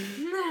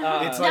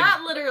 It's like-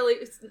 not literally.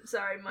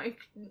 Sorry, Mike.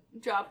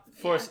 Drop.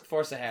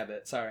 Force a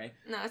habit. Sorry.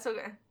 No, it's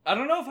okay. I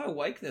don't know if I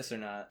like this or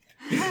not.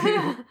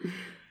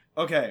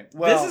 Okay,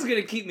 well, This is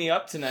gonna keep me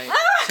up tonight.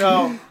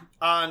 so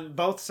on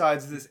both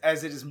sides of this,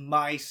 as it is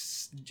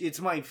it's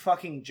my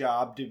fucking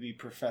job to be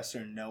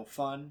Professor No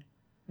Fun.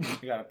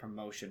 I got a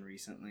promotion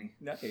recently.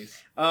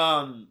 Nice.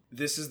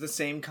 This is the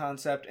same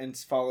concept and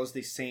follows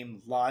the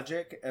same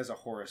logic as a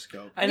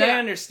horoscope. And Yeah. I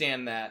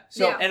understand that.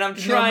 So- Yeah. And I'm No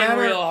trying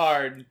matter- real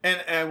hard.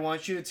 And I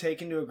want you to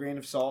take into a grain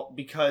of salt,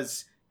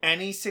 because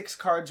any 6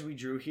 cards we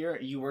drew here,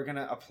 you are going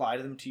to apply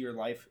them to your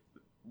life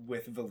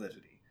with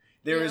validity.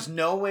 There is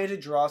no way to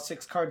draw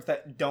 6 cards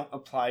that don't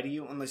apply to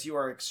you unless you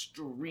are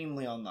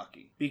extremely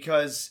unlucky.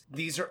 Because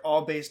these are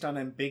all based on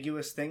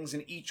ambiguous things,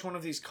 and each one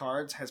of these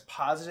cards has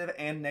positive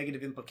and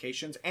negative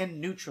implications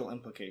and neutral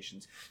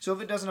implications. So if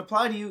it doesn't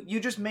apply to you, you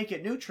just make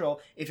it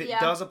neutral. If it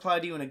does apply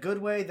to you in a good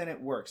way, then it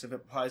works. If it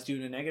applies to you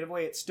in a negative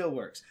way, it still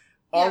works.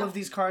 All of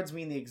these cards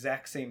mean the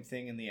exact same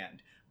thing in the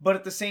end. But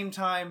at the same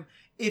time,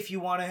 if you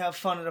want to have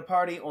fun at a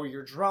party or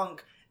you're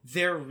drunk,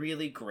 they're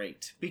really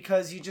great.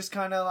 Because you just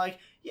kind of like,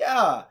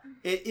 yeah,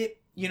 it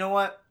you know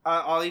what?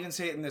 I'll even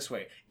say it in this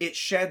way. It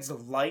sheds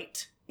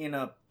light in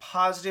a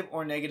positive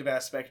or negative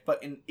aspect,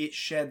 but it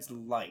sheds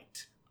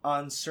light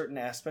on certain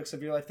aspects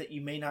of your life that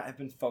you may not have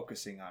been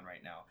focusing on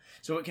right now.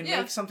 So it can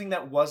make something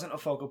that wasn't a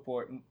focal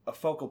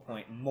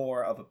point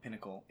more of a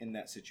pinnacle in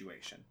that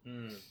situation.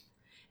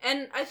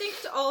 And I think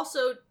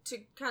to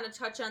kind of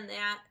touch on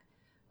that,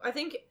 I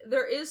think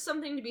there is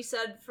something to be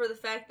said for the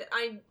fact that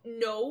I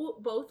know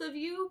both of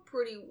you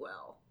pretty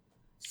well.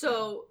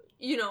 So,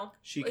 you know.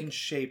 She can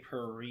shape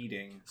her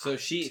reading. So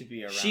to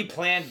be around she it.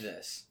 planned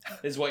this,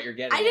 is what you're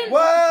getting I didn't- at.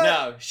 What?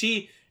 No,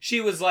 she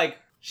was like,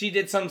 she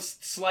did some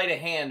sleight of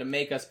hand to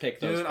make us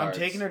pick those Dude, cards.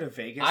 I'm taking her to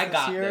Vegas I this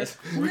got year. this.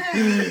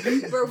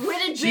 We're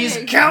winning She's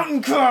big.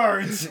 counting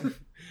cards! Man,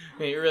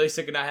 you're really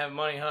sick of not having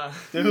money, huh?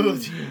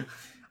 Dude.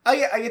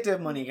 I get to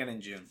have money again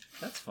in June.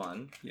 That's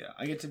fun. Yeah,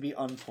 I get to be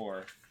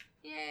unpoor.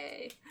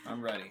 Yay.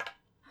 I'm ready.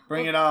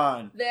 Bring it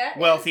on. That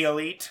Wealthy is-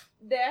 elite.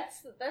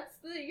 That's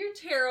your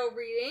tarot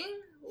reading.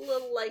 A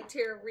little light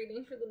tarot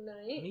reading for the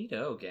night.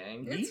 Neato,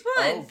 gang. It's fun.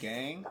 Oh,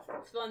 gang.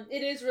 It's fun.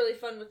 It is really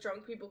fun with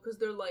drunk people because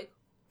they're like,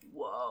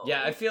 whoa.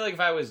 Yeah, I feel like if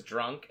I was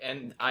drunk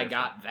and I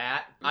got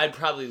that, I'd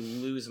probably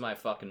lose my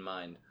fucking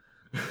mind.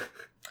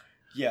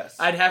 Yes.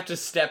 I'd have to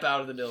step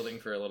out of the building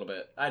for a little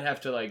bit. I'd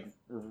have to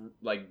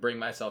like bring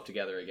myself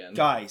together again.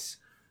 Guys,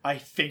 I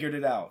figured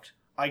it out.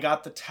 I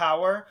got the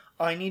tower.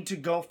 I need to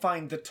go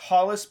find the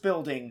tallest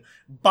building,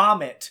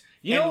 bomb it,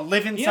 and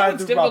live inside you know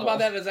what's the difficult rubble. about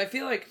that is I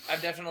feel like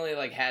I've definitely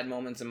like had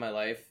moments in my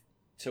life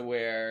to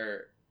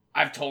where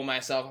I've told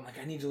myself, I'm like,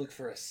 I need to look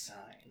for a sign.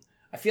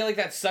 I feel like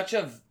that's such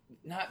a,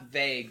 not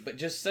vague, but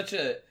just such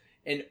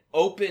an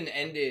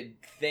open-ended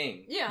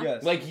thing. Yeah.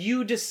 Yes. Like,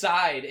 you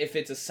decide if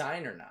it's a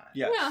sign or not.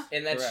 Yes. Yeah.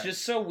 And that's Correct.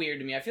 just so weird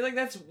to me. I feel like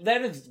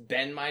that has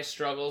been my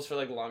struggles for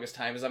like the longest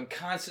time, is I'm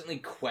constantly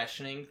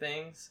questioning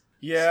things.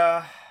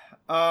 Yeah.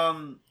 I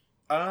don't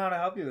know how to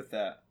help you with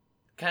that.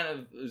 Kind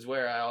of is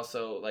where I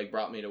also like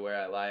brought me to where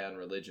I lie on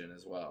religion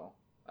as well.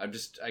 I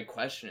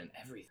question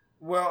everything.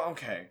 Well,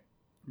 okay.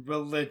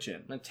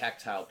 Religion. I'm a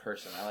tactile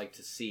person. I like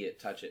to see it,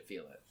 touch it,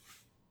 feel it.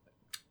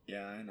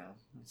 Yeah, I know.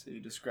 That's how you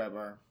describe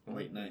our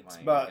late nights.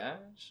 My But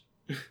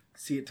gosh.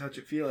 see it, touch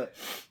it, feel it.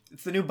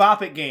 It's the new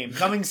Bop It game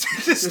coming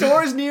to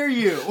stores near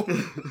you.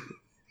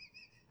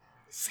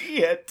 See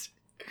it.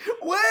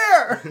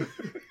 Where?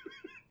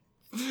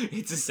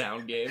 It's a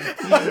sound game.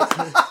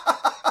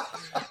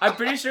 I'm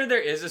pretty sure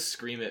there is a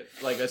scream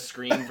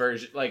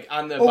version, like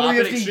on the Oh, Bop where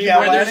you It have to Extreme, yell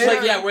where at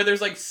there's it? where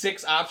there's like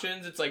 6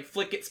 options. It's like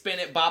flick it, spin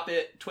it, bop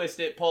it, twist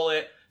it, pull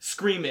it,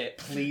 scream it,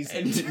 Please.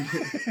 and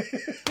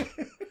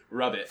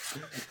rub it.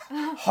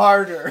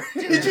 Harder.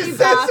 It Just just keep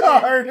says bopping.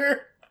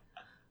 harder.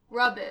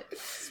 Rub it.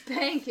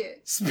 Spank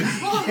it. Spank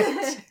Pull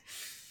it. it.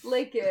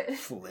 Lick it.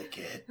 Flick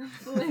it.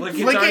 Flick Flick it.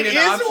 it's Flick already it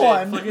an is option.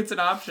 one. Flick it's an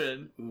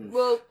option.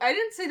 Well, I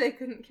didn't say they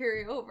couldn't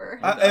carry over.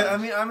 I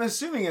mean, I'm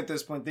assuming at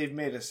this point they've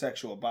made a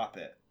sexual Bop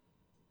It.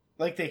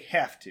 Like they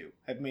have to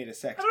have made a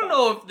sex I don't Bop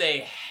know if they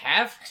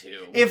have to.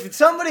 It. If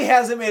somebody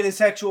hasn't made a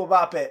sexual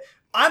Bop It,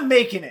 I'm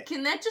making it.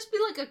 Can that just be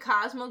like a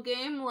Cosmo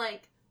game?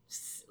 Like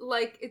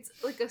it's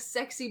like a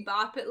sexy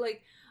bop it.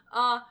 Like,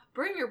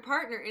 bring your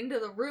partner into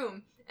the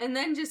room and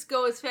then just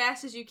go as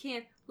fast as you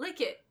can. Lick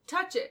it,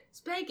 touch it,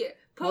 spank it,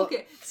 poke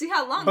it. See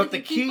how long But they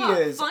the can keep key up.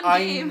 is, Fun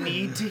I game.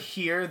 need to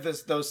hear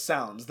those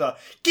sounds. The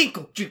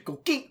ginkle, jinkle,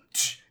 gink.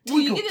 Well,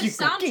 you get a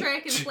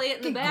soundtrack and play it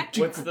in the back.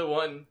 What's the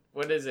one?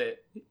 What is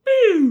it?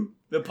 Boo!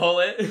 The pull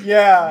it.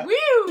 Yeah.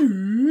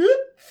 Woo!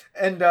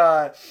 And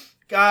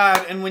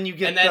God, and when you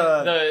get And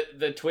then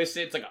the twist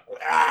it's like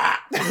yeah.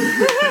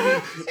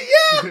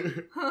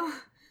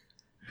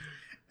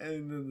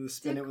 And then the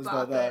spin Dick it was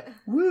bop the it.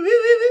 woo, woo, woo,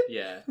 woo.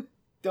 yeah.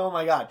 Oh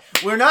my God,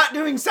 we're not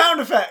doing sound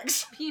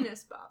effects.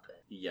 Penis bop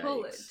it. Yikes.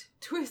 Pull it.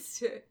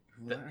 Twist it.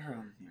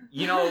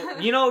 You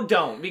know,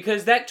 don't,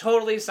 because that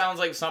totally sounds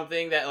like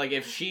something that, like,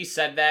 if she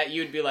said that,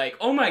 you'd be like,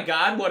 oh my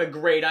God, what a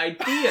great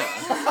idea.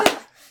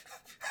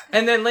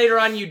 And then later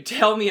on, you'd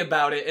tell me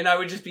about it, and I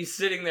would just be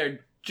sitting there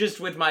just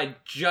with my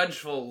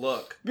judgeful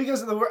look.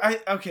 Because of the word.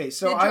 Okay,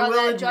 so They I draw will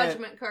that admit,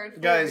 judgment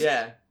card. guys, first.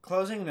 Yeah.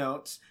 closing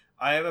notes.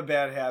 I have a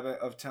bad habit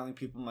of telling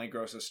people my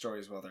grossest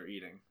stories while they're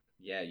eating.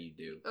 Yeah, you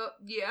do.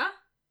 Yeah?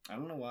 I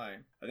don't know why.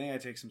 I think I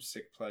take some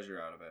sick pleasure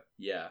out of it.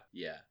 Yeah.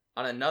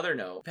 On another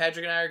note,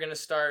 Patrick and I are going to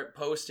start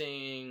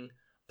posting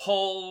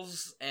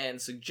polls and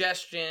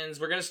suggestions.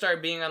 We're going to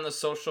start being on the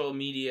social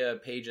media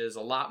pages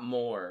a lot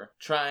more.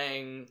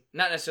 Not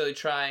necessarily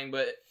trying,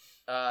 but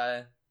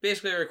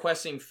basically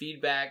requesting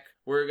feedback.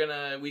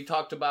 We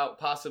talked about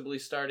possibly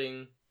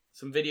starting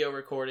some video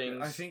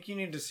recordings. I think you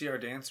need to see our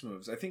dance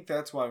moves. I think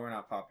that's why we're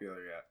not popular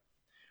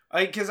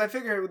yet. Because I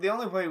figure the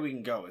only way we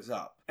can go is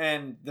up.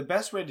 And the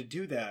best way to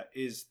do that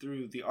is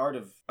through the art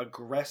of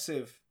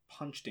aggressive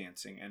punch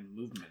dancing and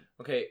movement.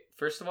 Okay,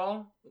 first of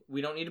all,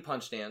 we don't need to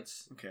punch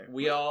dance. Okay.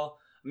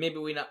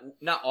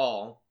 Not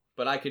all,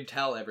 but I could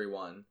tell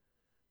everyone.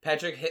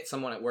 Patrick hit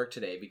someone at work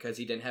today because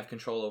he didn't have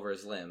control over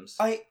his limbs.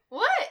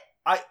 What?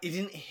 It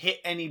didn't hit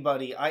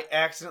anybody. I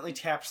accidentally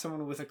tapped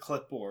someone with a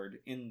clipboard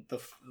in the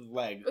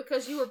leg.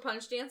 Because you were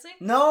punch dancing?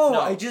 No,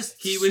 No, I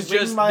just he was swing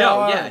just my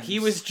arms. he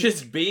was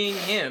just being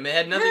him. It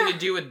had nothing to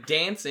do with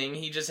dancing.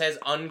 He just has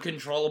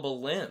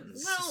uncontrollable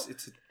limbs. Well,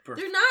 It's a birth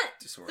They're not.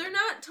 disorder. They're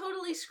not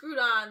totally screwed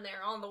on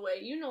there on the way.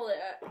 You know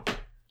that.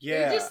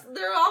 Yeah,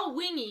 They're all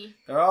wingy.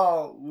 they're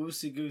all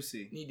loosey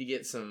goosey. Need to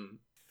get some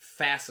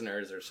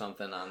fasteners or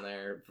something on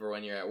there for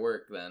when you're at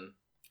work. Then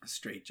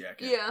Straight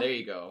jacket. Yeah. there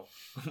you go.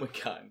 Oh my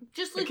God.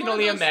 Just I like can one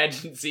only of those,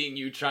 imagine seeing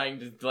you trying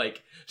to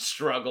like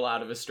struggle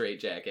out of a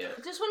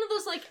straitjacket. Just one of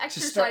those like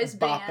Just start exercise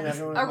bopping bands,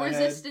 everyone a with my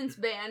head. resistance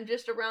band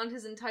just around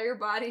his entire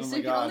body, Oh so my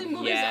he can God. only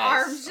move Yes. his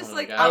arms Oh just my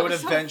like God. I out would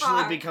so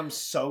eventually far. become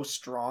so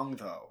strong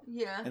though,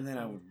 Yeah. and then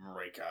I would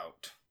break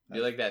out. Do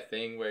you like that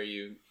thing where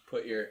you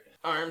put your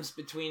arms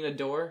between a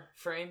door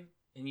frame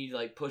and you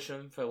like push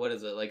them for what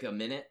is it, like a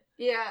minute,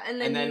 Yeah, and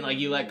then like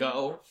you let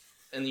go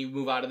and you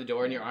move out of the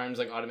door and your arms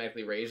like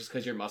automatically raise just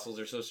because your muscles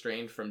are so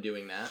strained from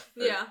doing that.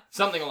 Or Yeah.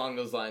 something along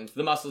those lines.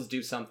 The muscles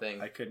do something.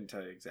 I couldn't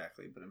tell you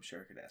exactly, but I'm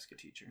sure I could ask a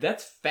teacher.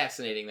 That's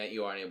fascinating that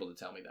you aren't able to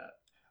tell me that.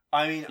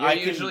 I mean, You're I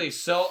usually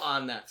so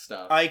on that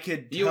stuff. I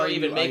could. You tell were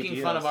even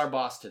making fun of ideas. our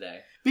boss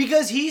today.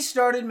 Because he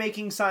started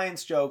making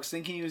science jokes,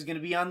 thinking he was going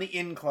to be on the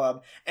in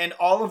club, and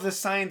all of the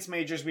science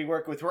majors we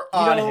work with were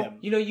on him.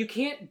 You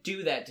can't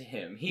do that to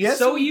him. He's Yes,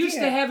 so we used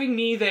can. to having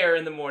me there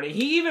in the morning.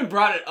 He even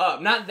brought it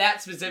up. Not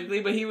that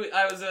specifically, but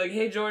I was like,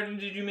 "Hey, Jordan,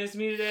 did you miss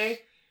me today?"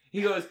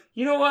 He goes,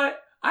 "You know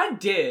what? I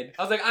did."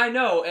 I was like, "I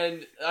know."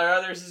 And our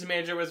other assistant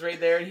manager was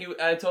right there, and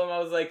I told him, I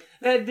was like,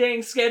 "That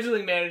dang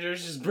scheduling manager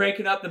is just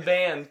breaking up the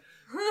band."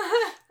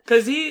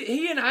 Because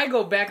he and I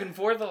go back and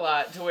forth a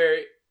lot to where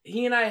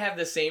he and I have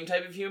the same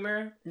type of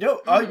humor.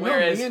 No,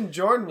 Whereas, me and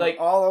Jordan were like,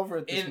 all over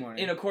it this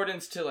morning. In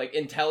accordance to, like,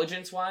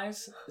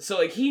 intelligence-wise. So,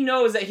 like, he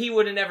knows that he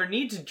wouldn't ever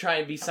need to try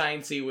and be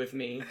sciencey with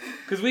me.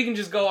 Because we can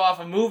just go off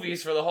of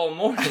movies for the whole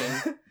morning.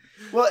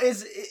 Well,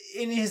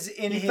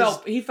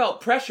 He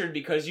felt pressured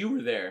because you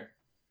were there.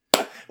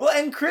 Well,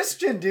 and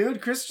Christian,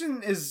 dude.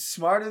 Christian is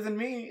smarter than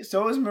me.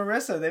 So is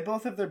Marissa. They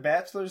both have their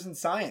bachelors in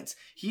science.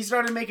 He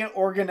started making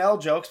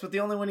organelle jokes, but the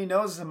only one he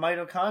knows is the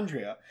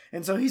mitochondria.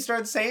 And so he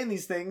started saying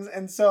these things.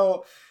 And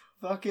so,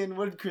 fucking,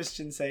 what did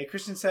Christian say?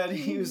 Christian said,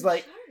 he was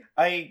like,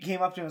 I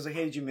came up to him and was like,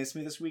 hey, did you miss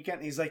me this weekend?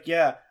 And he's like,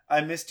 yeah,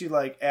 I missed you,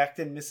 like,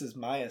 acting Mrs.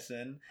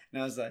 Myosin.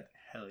 And I was like,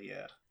 hell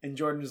yeah. And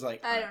Jordan was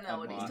like, I don't know I'm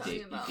what he's lost.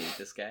 talking about. You date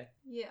this guy?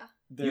 Yeah.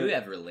 You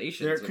have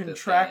relations They're with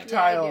contractile, this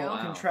guy. Yeah, I do. Wow.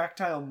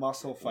 contractile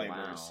muscle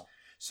fibers. Wow.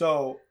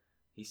 So,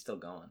 He's still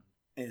going.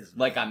 it is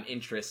Like I'm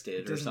interested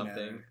It or doesn't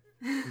something.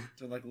 matter.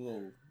 They're like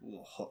little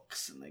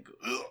hooks, and they go,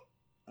 ugh,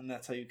 and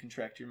that's how you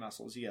contract your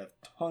muscles. You have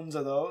tons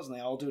of those, and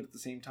they all do it at the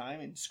same time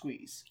and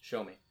squeeze.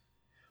 Show me.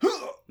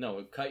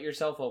 No, cut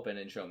yourself open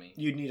and show me.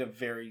 You'd need a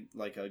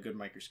good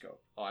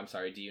microscope. Oh, I'm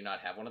sorry. Do you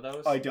not have one of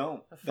those? I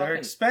don't. A They're fucking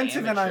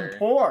expensive, and I'm amateur.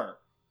 poor.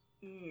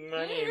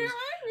 My name's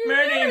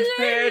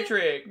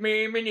Patrick.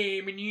 Me.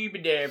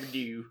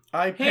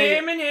 I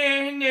pay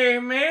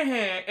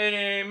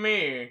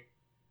Me.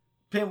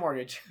 pay a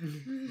mortgage.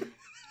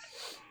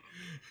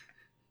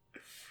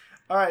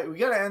 All right, we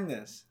gotta end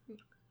this.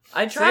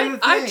 I Say the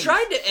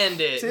tried things. to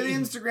end it. Say the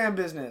Instagram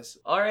business.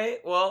 All right.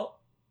 Well,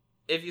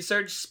 if you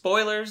search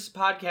Spoilers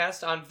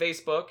Podcast on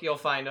Facebook, you'll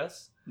find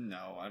us.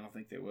 No, I don't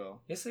think they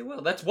will. Yes, they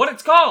will. That's what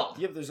it's called.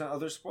 Yeah, but there's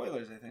other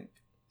spoilers, I think.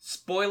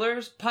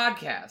 Spoilers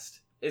Podcast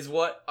is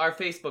what our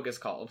Facebook is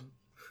called.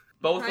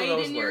 Both Hide of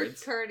those in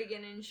words. your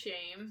cardigan in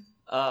shame.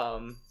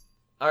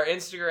 Our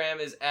Instagram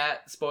is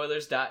at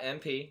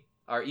spoilers.mp.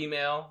 Our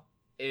email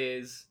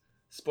is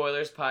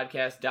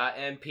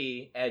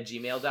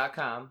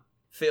spoilerspodcast.mp@gmail.com.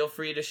 Feel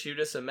free to shoot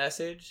us a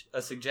message,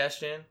 a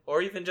suggestion,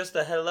 or even just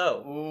a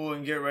hello. Oh,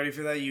 and get ready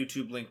for that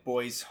YouTube link,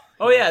 boys.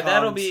 Oh yeah, Here it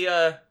that'll comes. be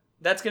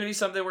that's gonna be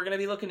something we're gonna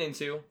be looking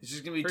into. It's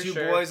just gonna be for two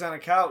sure. boys on a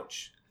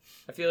couch.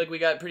 I feel like we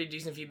got pretty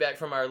decent feedback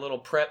from our little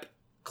prep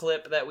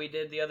clip that we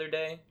did the other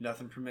day.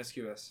 Nothing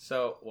promiscuous.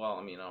 So, well,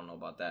 I mean, I don't know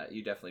about that.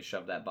 You definitely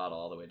shoved that bottle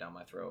all the way down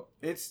my throat.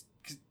 It's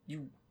 'cause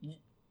you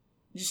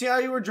see how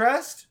you were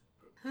dressed?